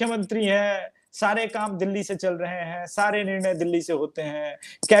डमी मुख्यमंत्री है, सारे काम दिल्ली से चल रहे हैं, सारे निर्णय दिल्ली से होते हैं,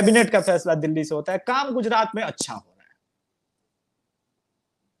 कैबिनेट का फैसला दिल्ली से होता है, काम गुजरात में अच्छा हो रहा है।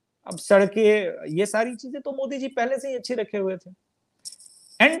 अब सड़कें, ये सारी चीजें तो मोदी जी पहले से ही अच्छी रखे हुए थे।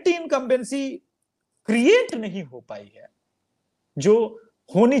 एंटी इनकम्बेंसी क्रिएट नहीं हो पाई है जो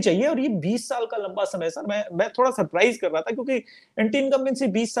होनी चाहिए, और ये 20 साल का लंबा समय सर। मैं थोड़ा सरप्राइज कर रहा था, क्योंकि एंटी इनकम्बेंसी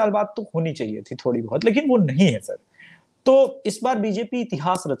 20 साल बाद तो होनी चाहिए थी थोड़ी बहुत, लेकिन वो नहीं है सर। तो इस बार बीजेपी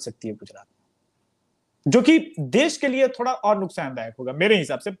इतिहास रच सकती है गुजरात में, जो कि देश के लिए थोड़ा और नुकसानदायक होगा मेरे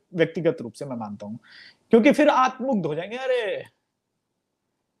हिसाब से, व्यक्तिगत रूप से मैं मानता हूं। क्योंकि फिर आत्ममुग्ध हो जाएंगे, अरे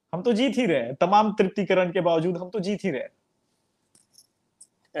हम तो जीत ही रहे, तमाम तृप्तिकरण के बावजूद हम तो जीत ही रहे।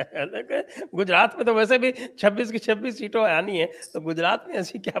 गुजरात में तो वैसे भी 26 की 26 सीटों आनी है, तो गुजरात में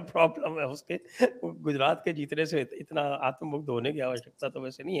ऐसी क्या प्रॉब्लम है उसके? गुजरात के जीतने से इतना आत्ममुग्ध होने की आवश्यकता तो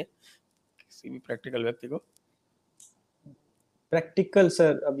वैसे नहीं है किसी भी प्रैक्टिकल व्यक्ति को। प्रैक्टिकल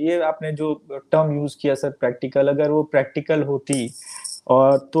सर, अब ये आपने जो टर्म यूज किया सर, प्रैक्टिकल, अगर वो प्रैक्टिकल होती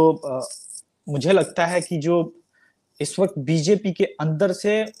और तो मुझे लगता है कि जो इस वक्त बीजेपी के अंदर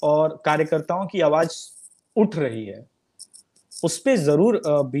से और कार्यकर्ताओं की आवाज उठ रही है, उस पे जरूर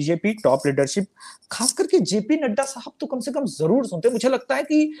बीजेपी टॉप लीडरशिप, खास करके जेपी नड्डा साहब तो कम से कम जरूर सुनते। मुझे लगता है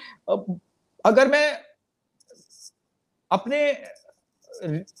कि अगर मैं अपने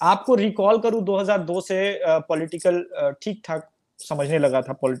आपको रिकॉल करूं 2002 से, पॉलिटिकल ठीक ठाक समझने लगा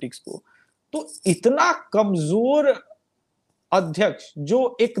था पॉलिटिक्स को, तो इतना कमजोर अध्यक्ष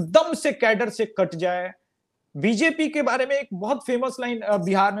जो एकदम से कैडर से कट जाए। बीजेपी के बारे में एक बहुत फेमस लाइन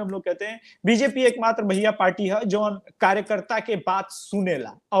बिहार में हम लोग कहते हैं, बीजेपी एकमात्र भैया पार्टी है जो कार्यकर्ता के बात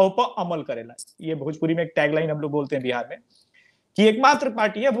सुनेला और पर अमल करेला। ये भोजपुरी में एक टैगलाइन हम लोग बोलते हैं बिहार में, कि एकमात्र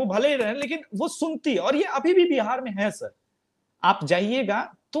पार्टी है, वो भले ही रहे लेकिन वो सुनती है। और ये अभी भी बिहार में है सर। आप जाइएगा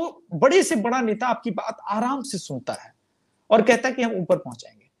तो बड़े से बड़ा नेता आपकी बात आराम से सुनता है और कहता है कि हम ऊपर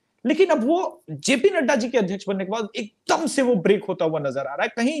पहुंचाएंगे। लेकिन अब वो जेपी नड्डा जी के अध्यक्ष बनने के बाद एकदम से वो ब्रेक होता हुआ नजर आ रहा है,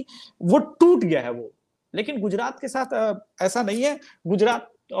 कहीं वो टूट गया है वो। लेकिन गुजरात के साथ ऐसा नहीं है। गुजरात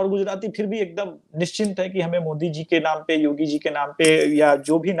और गुजराती फिर भी एकदम निश्चिंत है कि हमें मोदी जी के नाम पे, योगी जी के नाम पे, या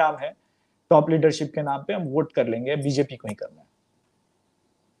जो भी नाम है टॉप लीडरशिप के नाम पे, हम वोट कर लेंगे, बीजेपी को ही करना है।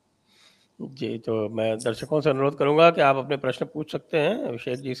 जी, तो मैं दर्शकों से अनुरोध करूंगा कि आप अपने प्रश्न पूछ सकते हैं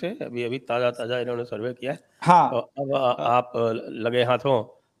अभिषेक जी से। अभी अभी ताज़ा इन्होंने सर्वे किया है। हाँ, तो अब आप लगे हाथों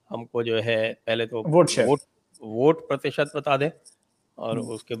हमको जो है पहले तो वोट शेयर। वोट प्रतिशत बता दें, और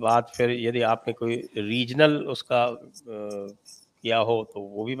उसके बाद फिर यदि आपने कोई रीजनल उसका किया हो तो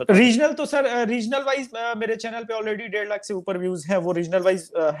वो भी बता दें। रीजनल तो सर, रीजनल वाइज मेरे चैनल पे ऑलरेडी 1.5 लाख से ऊपर व्यूज हैं। वो रीजनल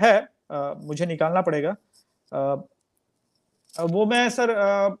वाइज है, मुझे निकालना पड़ेगा। वो मैं सर,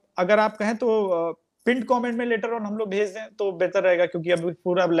 अगर आप कहें तो पिंड कमेंट में लेटर ऑन हम लोग भेज दें तो बेहतर रहेगा, क्योंकि अभी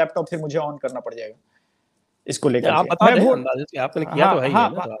पूरा लैपटॉप फिर मुझे ऑन करना पड़ जाएगा इसको लेकर आप के। बता मैं दें वोट, अंदाजे से, आपने किया हाँ तो है ही हाँ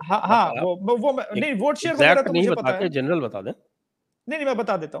है ना, तो हाँ हाँ, वो नहीं, वोट शेयर वगैरह एग्जैक्ट तो नहीं मुझे बता पता है। के जनरल बता दें। नहीं नहीं, मैं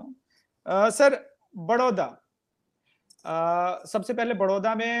बता देता हूँ सर। बड़ौदा, सबसे पहले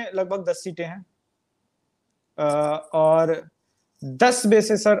बड़ौदा में लगभग 10 सीटें हैं, और 10 में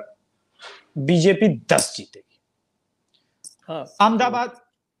से सर बीजेपी 10 जीतेगी। हाँ, अहमदाबाद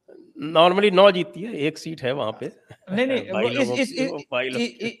नॉर्मली 9 जीतती है, एक सीट है वहां पे। नहीं, भाई वो लोगों की, वो भाई लोग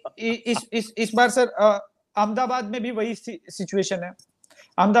इस बार सर अहमदाबाद में भी वही सिचुएशन है।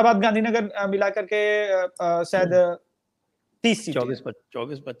 अहमदाबाद गांधीनगर मिला करके शायद 30 सीटें हैं।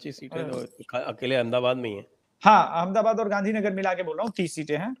 24-25 सीटें तो अकेले अहमदाबाद में ही है। हाँ, अहमदाबाद और गांधीनगर मिला के बोल रहा हूँ 30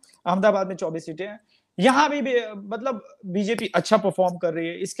 सीटें हैं। अहमदाबाद में 24 सीटें हैं। यहाँ भी मतलब बीजेपी अच्छा परफॉर्म कर रही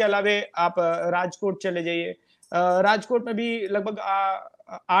है। इसके अलावे आप राजकोट चले जाइए, राजकोट में भी लगभग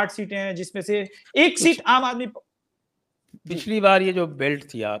 8 सीटें हैं, जिसमें से एक सीट आम आदमी। पिछली बार ये जो बेल्ट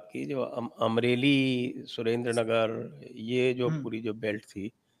थी आपकी, जो अमरेली, सुरेंद्र नगर, ये जो पूरी जो बेल्ट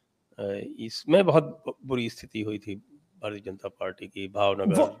थी, इसमें बहुत बुरी स्थिति हुई थी भारतीय जनता पार्टी की।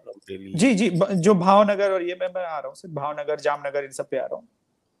 भावनगर, अमरेली। जी, जो भावनगर, और ये मैं आ रहा हूँ सर, भावनगर, जामनगर, इन सब पे आ रहा हूँ।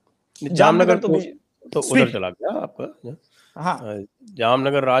 जामनगर तो उधर चला गया आपका। हाँ,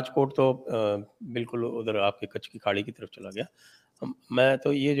 जामनगर, राजकोट तो बिल्कुल उधर आपके कच्छ की खाड़ी की तरफ चला गया। मैं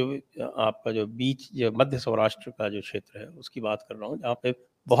तो ये जो आपका जो बीच, जो मध्य सौराष्ट्र का जो क्षेत्र है, उसकी बात कर रहा हूँ, जहाँ पे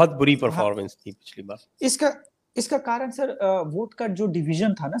बहुत बुरी परफॉर्मेंस थी पिछली बार। इसका कारण सर वोट का जो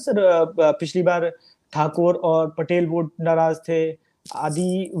डिवीजन था ना सर, पिछली बार ठाकुर और पटेल वोट नाराज थे।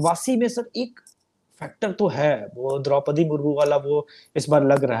 आदिवासी में सर एक फैक्टर तो है, वो द्रौपदी मुर्मू वाला, वो इस बार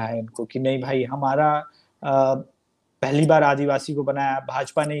लग रहा है इनको कि नहीं भाई, हमारा पहली बार आदिवासी को बनाया,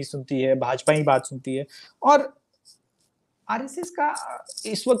 भाजपा नहीं सुनती है, भाजपा ही बात सुनती है। और आरएसएस का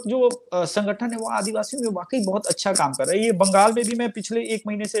इस वक्त जो संगठन है, वो आदिवासियों में वाकई बहुत अच्छा काम कर रहा है। ये बंगाल में भी मैं पिछले 1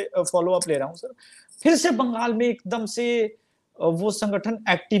 महीने से फॉलो अप ले रहा हूँ सर, फिर से बंगाल में एकदम से वो संगठन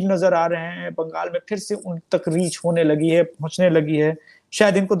एक्टिव नजर आ रहे हैं। बंगाल में फिर से उन तक रीच होने लगी है, पहुंचने लगी है।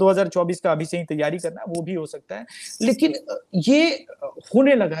 शायद इनको 2024 का अभी से ही तैयारी करना है, वो भी हो सकता है। लेकिन ये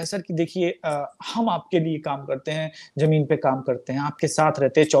होने लगा है सर कि देखिए, हम आपके लिए काम करते हैं, जमीन पे काम करते हैं, आपके साथ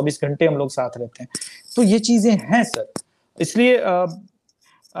रहते हैं, 24 घंटे हम लोग साथ रहते हैं। तो ये चीजें हैं सर। इसलिए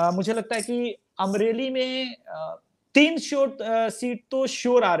मुझे लगता है कि अमरेली में 3 सीट तो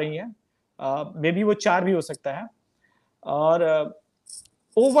श्योर आ रही है, मे बी वो 4 भी हो सकता है। और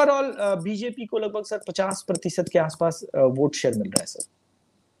ओवरऑल बीजेपी को लगभग सर 50% के आसपास वोट शेयर मिल रहा है सर।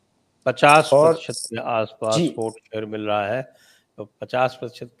 50% के आसपास जी, वोट शेयर मिल रहा है। तो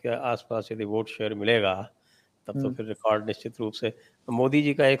 50% के आसपास यदि वोट शेयर मिलेगा, तब तो फिर रिकॉर्ड निश्चित रूप से मोदी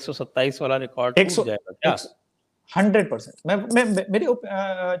जी का 127 वाला रिकॉर्ड टूट जाएगा क्या? 100%। मैं मेरे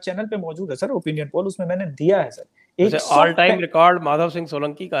चैनल पे मौजूद है सर ओपिनियन पोल, उसमें मैंने दिया है सर। वैसे all time record Madhav Singh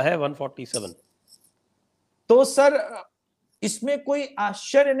Solanki का है 147। तो सर इसमें कोई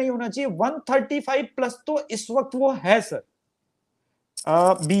आश्चर्य नहीं होना चाहिए, 135 प्लस तो इस वक्त वो है सर।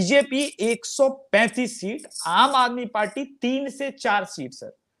 बीजेपी 135 सीट, आम आदमी पार्टी 3 से 4 सीट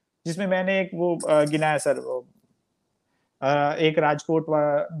सर, जिसमें मैंने एक वो गिनाया सर, वो एक राजकोट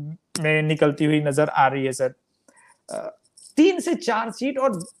में निकलती हुई नजर आ रही है सर। 3 से 4 सीट,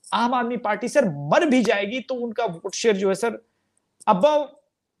 और आम आदमी पार्टी सर मर भी जाएगी तो उनका वोट शेयर जो है सर अबव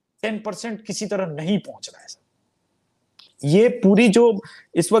 10% किसी तरह नहीं पहुंच रहा है सर। ये पूरी जो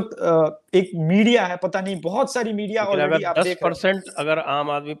इस वक्त एक मीडिया है, पता नहीं, बहुत सारी मीडिया ऑलरेडी आप देख रहे हैं। 10% अगर आम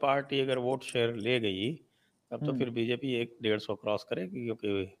आदमी पार्टी अगर वोट शेयर ले गई, तब तो फिर बीजेपी 150 क्रॉस करेगी,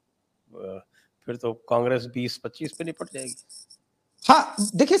 क्योंकि फिर तो कांग्रेस 20-25 पे निपट जाएगी। हाँ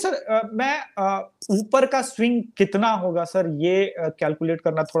देखिए सर, मैं ऊपर का स्विंग कितना होगा सर, ये कैलकुलेट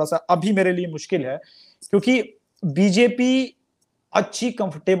करना थोड़ा सा अभी मेरे लिए मुश्किल है, क्योंकि बीजेपी अच्छी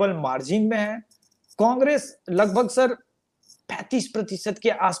कंफर्टेबल मार्जिन में है। कांग्रेस लगभग सर 35% के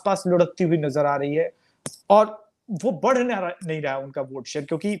आसपास लुढ़कती हुई नजर आ रही है, और वो बढ़ नहीं रहा है उनका वोट शेयर,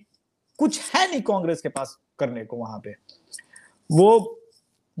 क्योंकि कुछ है नहीं कांग्रेस के पास करने को वहां पे। वो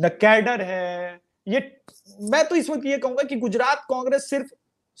न कैडर है। ये मैं तो इस वक्त ये कहूंगा कि गुजरात कांग्रेस सिर्फ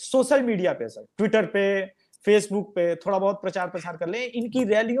सोशल मीडिया पे सर, ट्विटर पे, फेसबुक पे थोड़ा बहुत प्रचार प्रसार कर ले। इनकी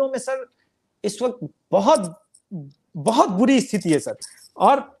रैलियों में सर इस वक्त बहुत बहुत बुरी स्थिति है सर।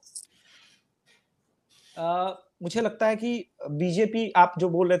 और मुझे लगता है कि बीजेपी, आप जो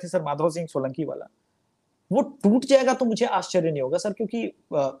बोल रहे थे सर माधव सिंह सोलंकी वाला, वो टूट जाएगा तो मुझे आश्चर्य नहीं होगा सर, क्योंकि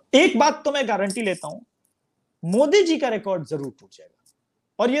एक बात तो मैं गारंटी लेता हूं, मोदी जी का रिकॉर्ड जरूर टूट जाएगा।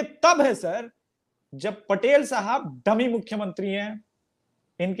 और ये तब है सर जब पटेल साहब डमी मुख्यमंत्री हैं,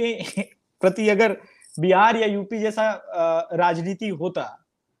 इनके प्रति अगर बिहार या यूपी जैसा राजनीति होता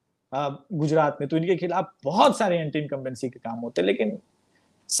गुजरात में, तो इनके खिलाफ बहुत सारे एंटी इनकम्बेंसी के काम होते। लेकिन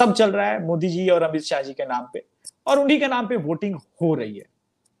सब चल रहा है मोदी जी और अमित शाह जी के नाम पे, और उन्हीं के नाम पे वोटिंग हो रही है।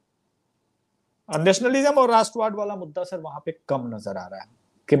 और नेशनलिज्म और राष्ट्रवाद वाला मुद्दा सर वहां पे कम नजर आ रहा है,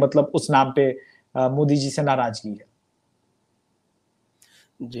 कि मतलब उस नाम पे मोदी जी से नाराजगी है।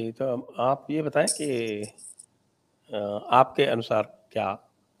 जी, तो आप ये बताएं कि आपके अनुसार क्या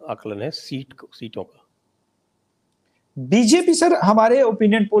आकलन है सीटों का? बीजेपी सर हमारे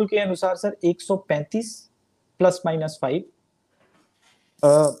ओपिनियन पोल के अनुसार सर 135 ±5।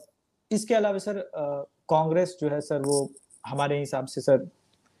 इसके अलावा सर कांग्रेस जो है सर वो हमारे हिसाब से सर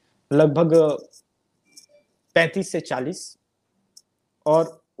लगभग 35 से 40,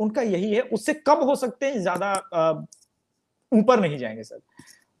 और उनका यही है, उससे कम हो सकते हैं, ज्यादा ऊपर नहीं जाएंगे सर।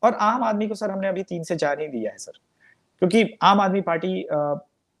 और आम आदमी को सर हमने अभी 3 से 4 ही दिया है सर, क्योंकि आम आदमी पार्टी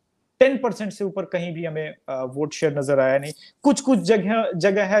 10% से ऊपर कहीं भी हमें वोट शेयर नजर आया नहीं। कुछ कुछ जगह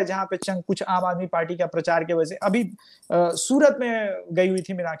जगह है जहां पे चंग कुछ आम आदमी पार्टी का प्रचार के वजह से अभी सूरत में गई हुई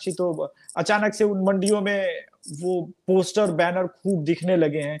थी मीनाक्षी, तो अचानक से उन मंडियों में वो पोस्टर बैनर खूब दिखने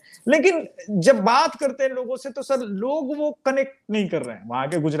लगे हैं। लेकिन जब बात करते हैं लोगों से तो सर लोग वो कनेक्ट नहीं कर रहे हैं, वहां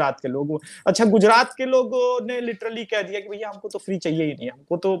के गुजरात के लोग। अच्छा, गुजरात के लोगों ने लिटरली कह दिया कि भैया हमको तो फ्री चाहिए ही नहीं,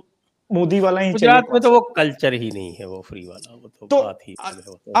 हमको तो मोदी वाला ही चाहिए गुजरात में कौन तो सा। वो कल्चर ही नहीं है, वो फ्री वाला, वो तो तो बात ही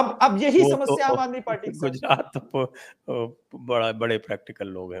अलग है। अब यही वो समस्या तो आम आदमी पार्टी की सर। गुजरात तो बड़ा बड़े प्रैक्टिकल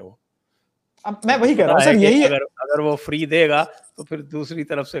लोग हैं वो। अब मैं उनको वही कह रहा पता हूँ है सर, कि यही है। अगर अगर वो फ्री देगा तो फिर दूसरी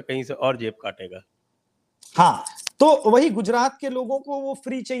तरफ से कहीं से और जेब काटेगा। हाँ, तो वही गुजरात के लोगों को वो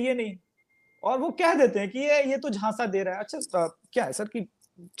फ्री चाहिए नहीं, और वो कह देते हैं कि ये तो झांसा दे रहा है। अच्छा, क्या है सर कि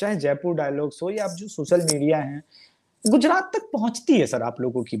चाहे जयपुर डायलॉग्स हो या आप जो सोशल मीडिया है, गुजरात तक पहुंचती है सर आप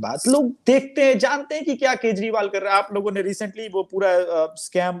लोगों की बात, लोग देखते हैं, जानते हैं कि क्या केजरीवाल कर रहा है। आप लोगों ने रिसेंटली वो पूरा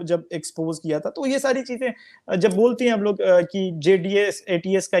स्कैम जब एक्सपोज किया था, तो ये सारी चीजें जब बोलती हैं हम लोग कि जेडीएस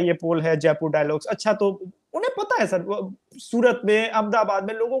एटीएस का ये पोल है जयपुर डायलॉग्स, अच्छा तो उन्हें पता है सर, सूरत में अहमदाबाद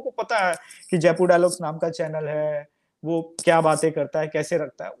में लोगों को पता है कि जयपुर डायलॉग्स नाम का चैनल है, वो क्या बातें करता है, कैसे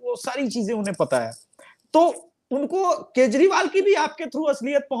रखता है, वो सारी चीजें उन्हें पता है। तो उनको केजरीवाल की भी आपके थ्रू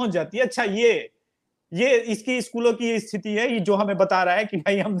असलियत पहुंच जाती है। अच्छा, ये इसकी स्कूलों की स्थिति है, ये जो हमें बता रहा है कि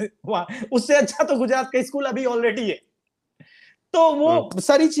भाई हम वहां, उससे अच्छा तो गुजरात का स्कूल अभी ऑलरेडी है। तो वो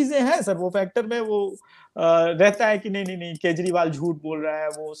सारी चीजें हैं सर, वो फैक्टर में वो रहता है कि नहीं नहीं नहीं केजरीवाल झूठ बोल रहा है,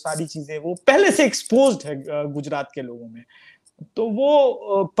 वो सारी चीजें वो पहले से एक्सपोज्ड है गुजरात के लोगों में। तो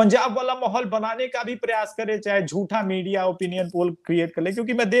वो पंजाब वाला माहौल बनाने का भी प्रयास करे, चाहे झूठा मीडिया ओपिनियन पोल क्रिएट कर ले,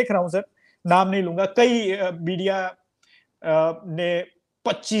 क्योंकि मैं देख रहा हूं सर, नाम नहीं लूंगा, कई मीडिया ने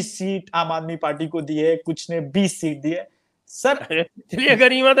 25 सीट आम आदमी पार्टी को दी है, कुछ ने 20 सीट दी है सर। चलिए,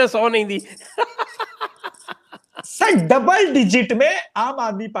 गनीमत है 100 नहीं दी। सर डबल डिजिट में आम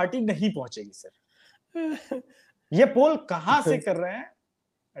आदमी पार्टी नहीं पहुंचेगी सर। ये पोल कहां से कर रहे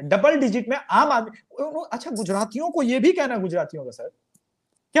हैं, डबल डिजिट में आम आदमी। अच्छा, गुजरातियों को ये भी कहना है गुजरातियों का सर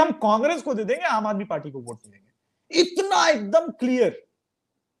कि हम कांग्रेस को दे देंगे, आम आदमी पार्टी को वोट नहीं देंगे, इतना एकदम क्लियर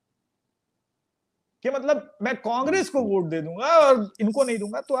कि मतलब मैं कांग्रेस को वोट दे दूंगा और इनको नहीं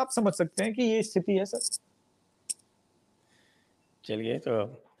दूंगा। तो आप समझ सकते हैं कि ये स्थिति है सर। चलिए,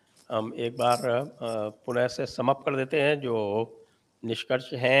 तो हम एक बार पुनः से समअप कर देते हैं जो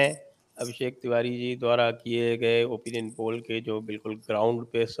निष्कर्ष हैं अभिषेक तिवारी जी द्वारा किए गए ओपिनियन पोल के, जो बिल्कुल ग्राउंड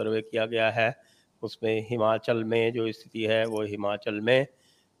पे सर्वे किया गया है। उसमें हिमाचल में जो स्थिति है, वो हिमाचल में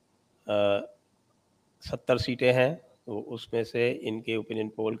 70 सीटें हैं, तो उसमें से इनके ओपिनियन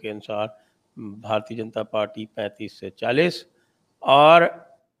पोल के अनुसार भारतीय जनता पार्टी 35 से 40 और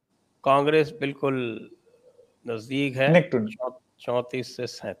कांग्रेस बिल्कुल नज़दीक है, नेक टू 34 से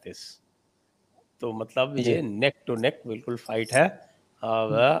 37। तो मतलब जी। ये नेक टू नेक बिल्कुल फाइट है।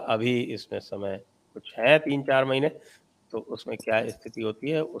 अब अभी इसमें समय कुछ है 3-4 महीने, तो उसमें क्या स्थिति होती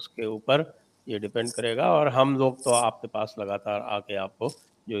है उसके ऊपर ये डिपेंड करेगा, और हम लोग तो आपके पास लगातार आके आपको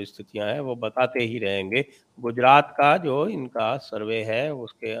जो स्थितियां हैं वो बताते ही रहेंगे। गुजरात का जो इनका सर्वे है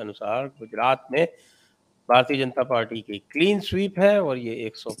उसके अनुसार गुजरात में भारतीय जनता पार्टी की क्लीन स्वीप है, और ये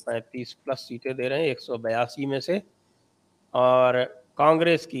 135 प्लस सीटें दे रहे हैं 182 में से, और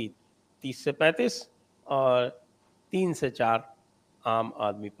कांग्रेस की 30 से 35 और 3 से 4 आम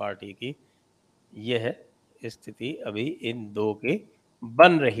आदमी पार्टी की। ये है स्थिति अभी इन दो की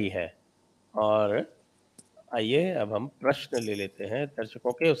बन रही है। और आइए अब हम प्रश्न ले लेते हैं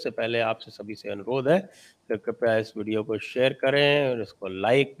दर्शकों के। उससे पहले आपसे सभी से अनुरोध है कि कृपया इस वीडियो को शेयर करें और इसको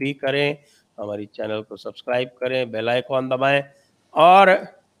लाइक भी करें, हमारी चैनल को सब्सक्राइब करें, बेल आइकॉन दबाएं, और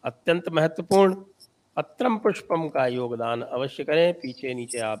अत्यंत महत्वपूर्ण पत्रम पुष्पम का योगदान अवश्य करें। पीछे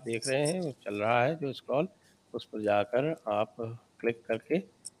नीचे आप देख रहे हैं वो चल रहा है जो स्क्रॉल, उस पर जाकर आप क्लिक करके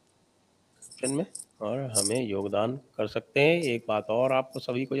सेक्शन में और हमें योगदान कर सकते हैं। एक बात और आपको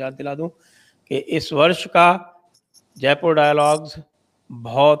सभी को याद दिला दूं कि इस वर्ष का जयपुर डायलॉग्स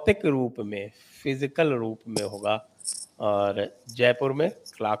भौतिक रूप में, फिजिकल रूप में होगा, और जयपुर में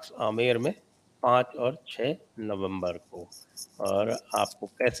क्लार्क्स आमेर में 5 और 6 नवंबर को। और आपको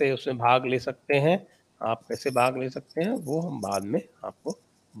कैसे उसमें भाग ले सकते हैं, आप कैसे भाग ले सकते हैं, वो हम बाद में आपको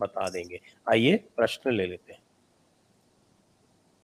बता देंगे। आइए प्रश्न ले लेते हैं।